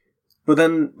 But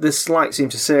then this light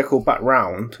seemed to circle back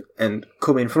round and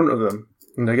come in front of them.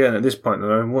 And again, at this point,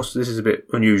 this is a bit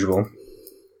unusual.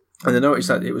 And they noticed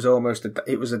that it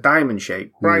was a diamond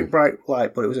shape, bright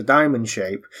light, but it was a diamond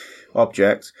shape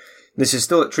object. This is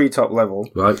still at treetop level,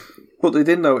 right? But they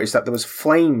did notice that there was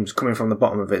flames coming from the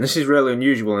bottom of it. And this is really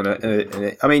unusual in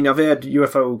it. I mean, I've heard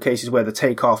UFO cases where they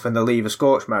take off and they leave a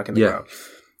scorch mark in the ground.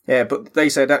 Yeah, but they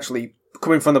said actually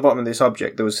coming from the bottom of this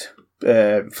object there was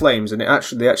flames, and they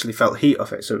actually felt heat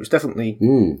off it. So it was definitely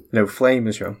flame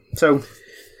as well. So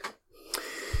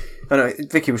I know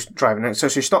Vicky was driving it, so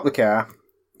she stopped the car.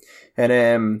 And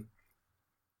I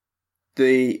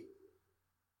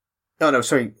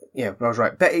was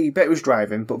right. Betty was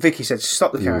driving, but Vicky said,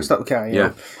 "Stop the car, You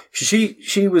know?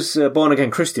 She was born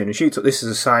again Christian, and she took this as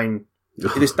a sign.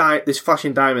 this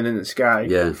flashing diamond in the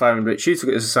sky, firing, but she took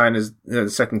it as a sign as the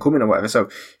second coming or whatever. So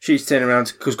she's turning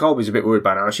around, because Colby's a bit worried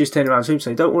by now. She's turning around to him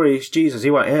saying, "Don't worry, it's Jesus.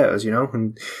 He won't hurt us," you know.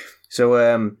 And so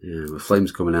with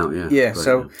flames coming out,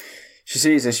 she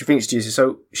sees this, she thinks Jesus,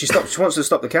 so she stops. She wants to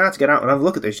stop the car to get out and have a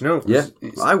look at this, you know. Yeah,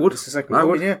 I would.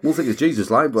 We'll think it's Jesus,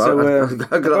 like, but I'll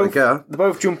get out of the car. They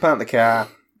both jump out the car,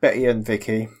 Betty and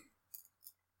Vicky.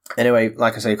 Anyway,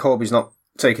 like I say, Colby's not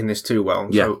taking this too well.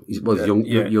 Yeah, so, he's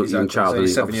young child. So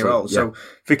he's 7-year-old. Yeah. So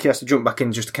Vicky has to jump back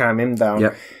in just to calm him down.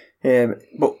 Yeah.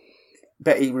 But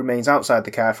Betty remains outside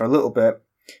the car for a little bit.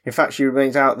 In fact, she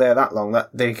remains out there that long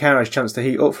that the car has a chance to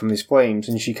heat up from these flames,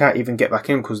 and she can't even get back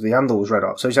in because the handle was red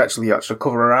hot. So she's actually to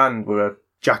cover her hand with a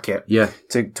jacket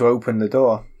to open the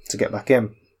door to get back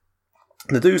in.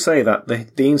 They do say that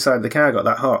the inside of the car got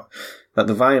that hot that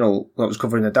the vinyl that was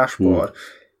covering the dashboard,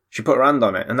 she put her hand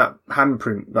on it, and that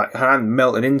handprint, like her hand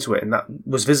melted into it, and that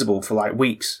was visible for like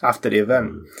weeks after the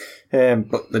event.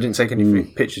 But they didn't take any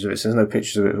pictures of it, so there's no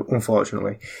pictures of it,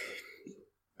 unfortunately.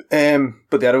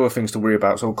 But they had other things to worry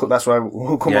about, so that's why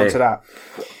we'll come on to that.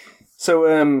 So,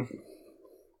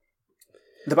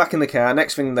 they're back in the car.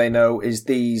 Next thing they know is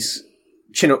these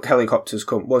Chinook helicopters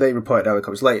come. Well, they reported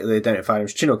helicopters. Later, they identified them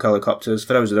as Chinook helicopters.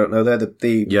 For those who don't know, they're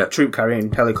the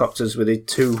troop-carrying helicopters with the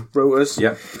 2 rotors.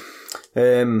 Yeah.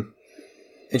 And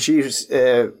she was,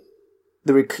 the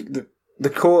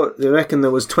court, they reckon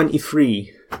there was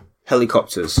 23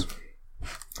 helicopters.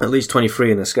 At least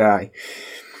 23 in the sky.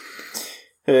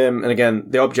 And again,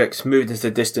 the objects moved into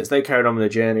the distance. They carried on with the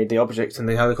journey. The objects and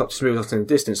the helicopters moved off in the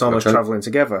distance, almost travelling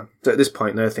together. So at this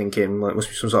point, they're thinking, it must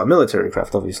be some sort of military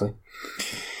craft, obviously.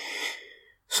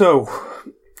 So,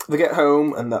 they get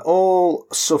home, and they're all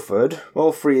suffered.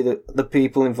 All 3 of the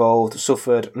people involved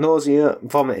suffered nausea,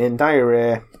 vomiting,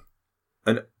 diarrhea,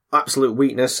 an absolute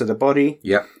weakness of the body,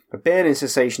 a burning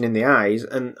sensation in the eyes,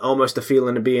 and almost a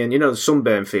feeling of being, the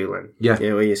sunburn feeling. Yeah.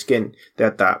 Where your skin, they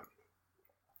had that.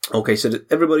 Okay, so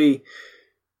everybody,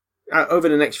 over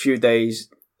the next few days,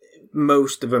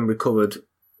 most of them recovered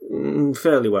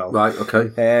fairly well. Right,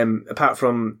 okay. Apart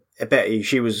from Betty,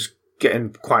 she was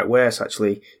getting quite worse,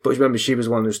 actually. But remember, she was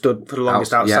the one who stood for the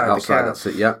longest outside the car. That's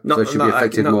it, yeah. So she'd be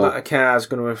affected more. Not that a car's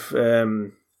going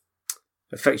to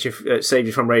affects you, saves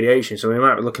you from radiation. So we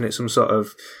might be looking at some sort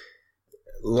of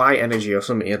light energy or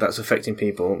something that's affecting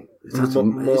people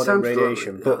more than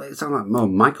radiation. But it sounds like more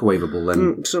microwavable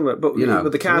than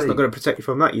but the car's not going to protect you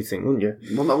from that, you'd think, wouldn't you?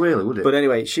 Well, not really, would it? But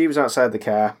anyway, she was outside the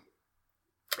car.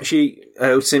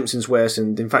 Her symptoms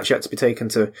worsened. In fact, she had to be taken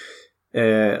to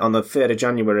on the 3rd of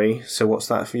January. So what's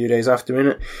that? A few days after,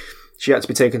 innit? She had to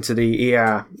be taken to the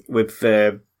ER with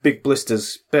big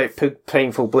blisters, big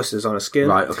painful blisters on her skin.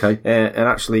 Right. Okay. And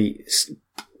actually,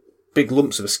 big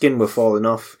lumps of skin were falling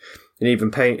off. And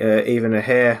even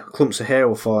clumps of hair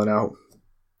were falling out.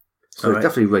 So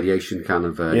definitely radiation kind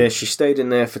of... Yeah, she stayed in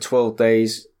there for 12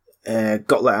 days,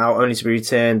 got let out, only to be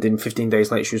returned. And 15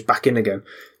 days later, she was back in again.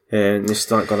 And this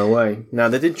has not gone away. Now,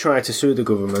 they did try to sue the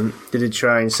government. They did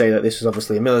try and say that this was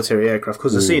obviously a military aircraft,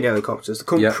 because they've seen helicopters. They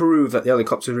couldn't prove that the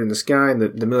helicopters were in the sky, and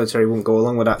the military wouldn't go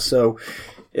along with that. So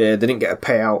they didn't get a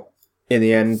payout in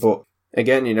the end. But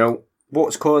again,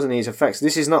 what's causing these effects?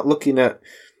 This is not looking at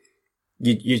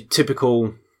your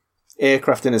typical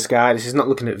aircraft in the sky. This is not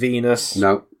looking at Venus.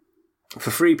 No. For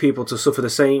 3 people to suffer the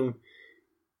same,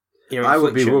 I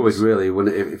would be worried, really,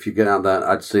 if you get out there,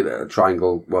 I'd see that a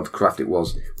triangle, whatever craft it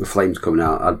was, with flames coming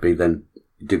out, I'd be then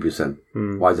dubious then.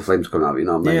 Why is the flames coming out? You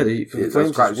know what I mean? Yeah, the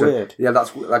flames is weird. Yeah, that's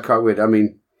quite weird. I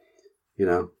mean,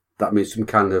 that means some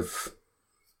kind of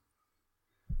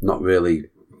not really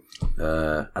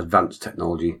advanced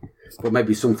technology, but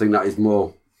maybe something that is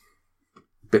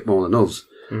bit more than us,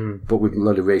 but with a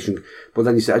load of radiation. But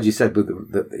then, as you said,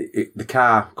 the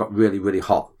car got really, really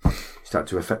hot. Started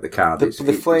to affect the car. The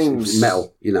flames... It's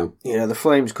metal, Yeah, the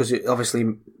flames, because it obviously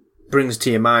brings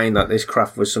to your mind that this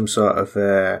craft was some sort of,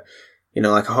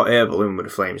 like a hot air balloon with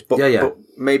the flames. But, but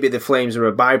maybe the flames are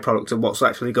a byproduct of what's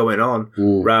actually going on,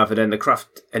 rather than the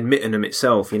craft emitting them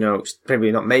itself. It's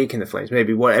probably not making the flames.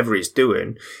 Maybe whatever it's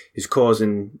doing is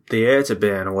causing the air to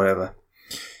burn or whatever.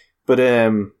 But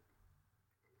again,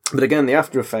 the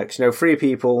after effects, 3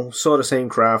 people saw the same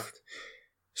craft,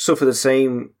 suffer the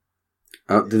same...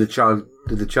 Did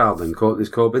the child then caught this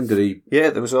Corbyn? Did he?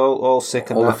 Yeah, they was all sick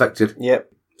and all affected. Yep.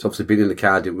 So obviously being in the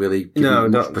car didn't really give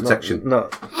him much protection.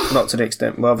 Not to the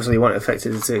extent. Well, obviously he wasn't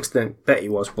affected to the extent Betty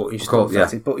was, but he's still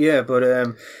affected. Yeah. But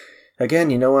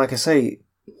again, like I say,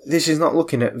 this is not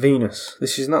looking at Venus.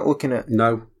 This is not looking at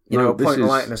a point of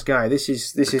light in the sky. This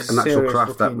is an actual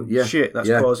craft shit that's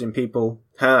causing people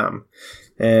harm,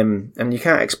 and you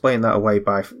can't explain that away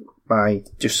by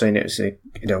just saying it's a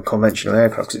conventional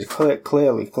aircraft, because it's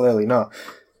clearly not.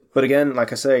 But again,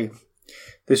 like I say,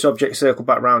 this object circled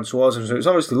back round towards them, so it was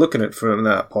obviously looking at from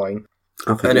that point,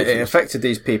 and it affected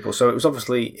these people. So it was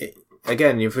obviously,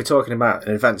 again, if we're talking about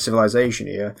an advanced civilization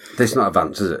here, it's not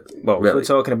advanced, is it? Well, really? If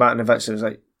we're talking about an advanced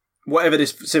civilization, whatever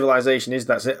this civilization is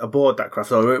that's aboard that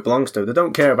craft or who it belongs to, they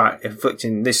don't care about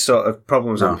inflicting this sort of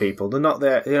problems on people. They're not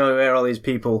there, where all these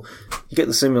people, you get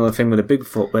the similar thing with a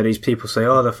Bigfoot, where these people say,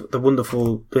 the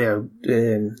wonderful,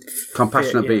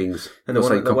 compassionate beings. And they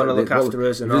want to look after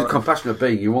us. And if you're a compassionate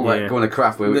being, you won't go in a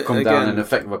craft where we come down and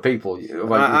affect other people.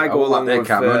 I go along with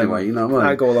anyway,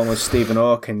 I go along with Stephen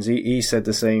Hawkins. He said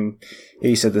the same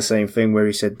thing, where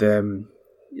he said,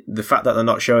 the fact that they're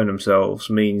not showing themselves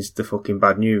means the fucking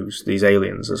bad news, these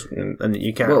aliens, and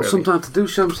you can't. Well, sometimes they do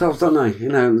show themselves, don't they?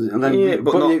 And then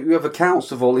you have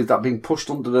accounts of all these that being pushed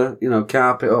under the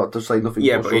carpet or to say nothing.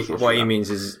 Yeah, but what he means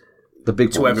is the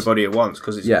big to everybody at once,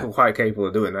 because it's quite capable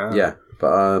of doing that. Yeah,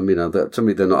 but to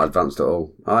me they're not advanced at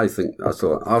all. I still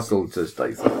to this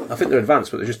day. I think they're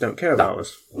advanced, but they just don't care about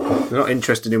us. They're not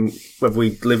interested in whether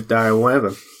we live, die, or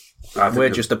whatever. We're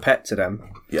just a pet to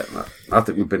them. Yeah, I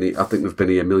think we've been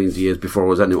here millions of years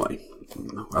before us anyway.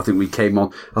 I think we came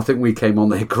on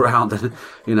their ground, and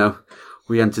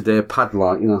we entered their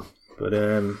padlock. But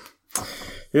have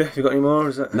you got any more?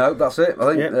 Is that no? That's it.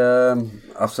 I think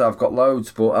I've got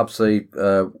loads, but I'd say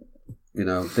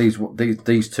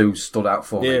these two stood out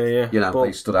for me. Yeah.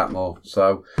 They stood out more.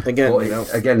 So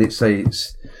again,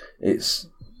 it's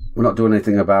we're not doing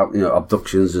anything about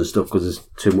abductions and stuff, because there's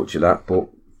too much of that, but.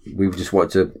 We just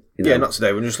wanted to, not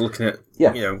today. We're just looking at,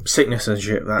 sickness and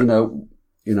shit. That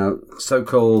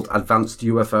so-called advanced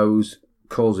UFOs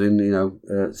causing,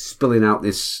 spilling out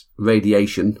this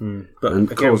radiation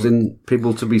and causing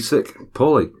people to be sick,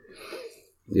 poorly.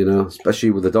 Especially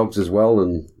with the dogs as well.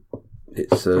 And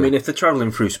it's. if they're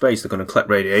travelling through space, they're going to collect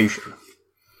radiation.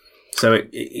 So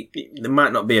they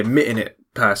might not be emitting it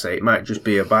per se. It might just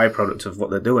be a byproduct of what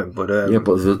they're doing. But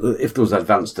if there was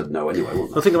advanced, they'd know anyway, wouldn't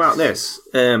they? Well, think about this.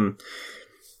 When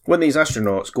these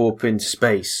astronauts go up into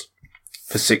space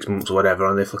for 6 months or whatever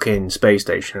on their fucking space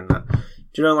station and that, do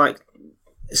you know, like,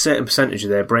 a certain percentage of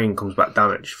their brain comes back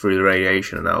damaged through the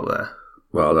radiation and out there?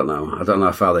 Well, I don't know. I don't know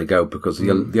how far they go because they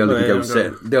only go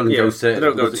certain. They only go certain. They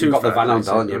don't go too You've got far. the van on,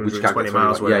 haven't you? Which can't 20 get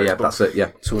miles. Yeah, that's it.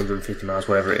 Yeah, 250 miles,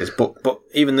 whatever it is. But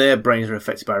even their brains are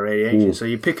affected by radiation. So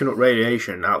you're picking up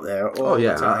radiation out there. All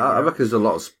the time, I reckon there's a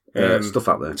lot of stuff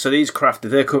out there. So these craft,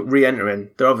 if they're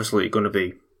re-entering, they're obviously going to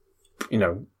be,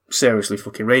 seriously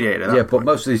fucking radiated. At that But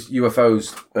most of these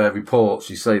UFOs reports,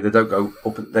 you say they don't go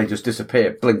up; they just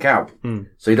disappear, blink out.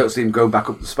 So you don't see them going back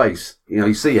up to space.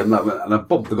 You see them, and a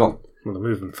bump, they're gone. Well, they're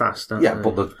moving fast, aren't they?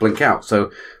 But they blink out.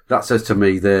 So that says to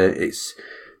me that it's,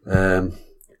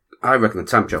 I reckon the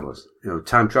time travellers.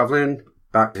 Time travelling,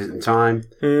 back in time.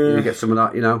 You get some of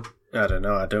that, I don't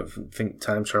know. I don't think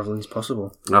time travelling is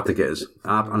possible. I think it is.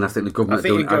 And I think the government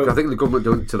doing it. I think the government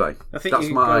doing it today. I think that's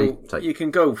my take. You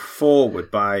can go forward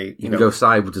by, you can go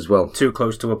sideways as well. Too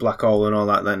close to a black hole and all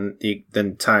that,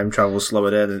 then time travels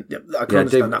slower there. I can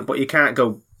understand that, but you can't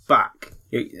go back.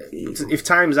 If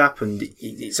time's happened,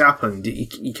 it's happened.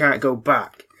 You can't go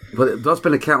back. But there's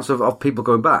been accounts of people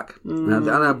going back. I've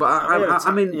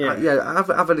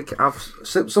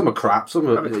some are crap, some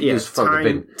are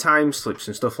time slips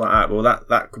and stuff like that. Well,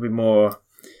 that could be more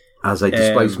as a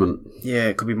displacement.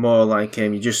 It could be more like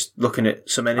you're just looking at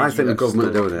some energy. I think the government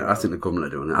are doing it. I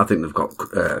think they've got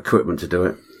equipment to do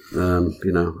it.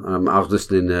 I was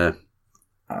listening.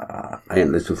 I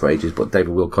ain't listened for ages, but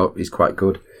David Wilcock, he's quite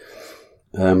good.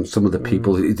 Some of the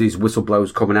people, these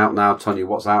whistleblowers coming out now, telling you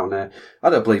what's out there. I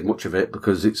don't believe much of it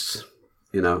because it's,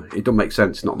 it doesn't make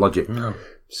sense, not logic. No.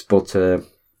 But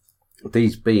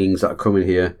these beings that are coming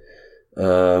here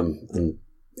and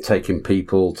taking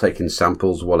people, taking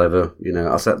samples, whatever,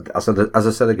 as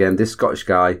I said again, this Scottish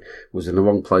guy was in the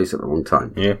wrong place at the wrong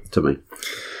time. Yeah, to me.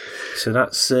 So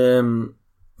that's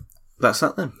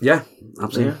that then. Yeah,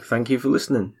 absolutely. Yeah, thank you for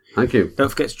listening. Thank you. Don't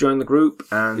forget to join the group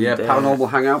and Paranormal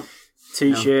Hangout.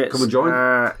 T-shirts. Come and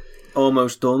join.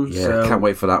 Almost done. Yeah, so. Can't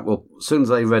wait for that. Well, as soon as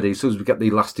they're ready, as soon as we get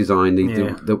the last design, we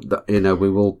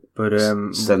will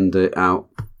send it out.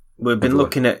 We've been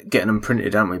looking at getting them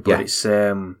printed, haven't we? But it's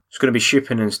going to be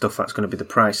shipping and stuff. That's going to be the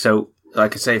price. So,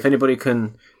 like I say, if anybody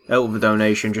can help with the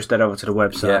donation, just head over to the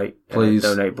website. Yeah, please.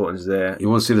 Donate buttons there. You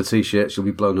want to see the T-shirts? You'll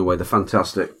be blown away. They're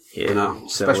fantastic. Yeah,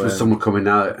 especially with someone coming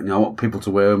out. I want people to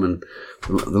wear them, and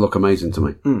they look amazing to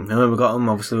me. And when we've got them,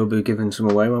 obviously we'll be giving some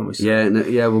away, won't we?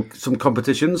 Well, some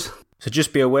competitions. So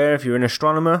just be aware, if you're an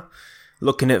astronomer,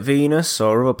 looking at Venus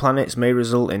or other planets may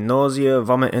result in nausea,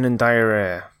 vomiting, and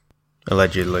diarrhea.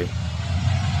 Allegedly.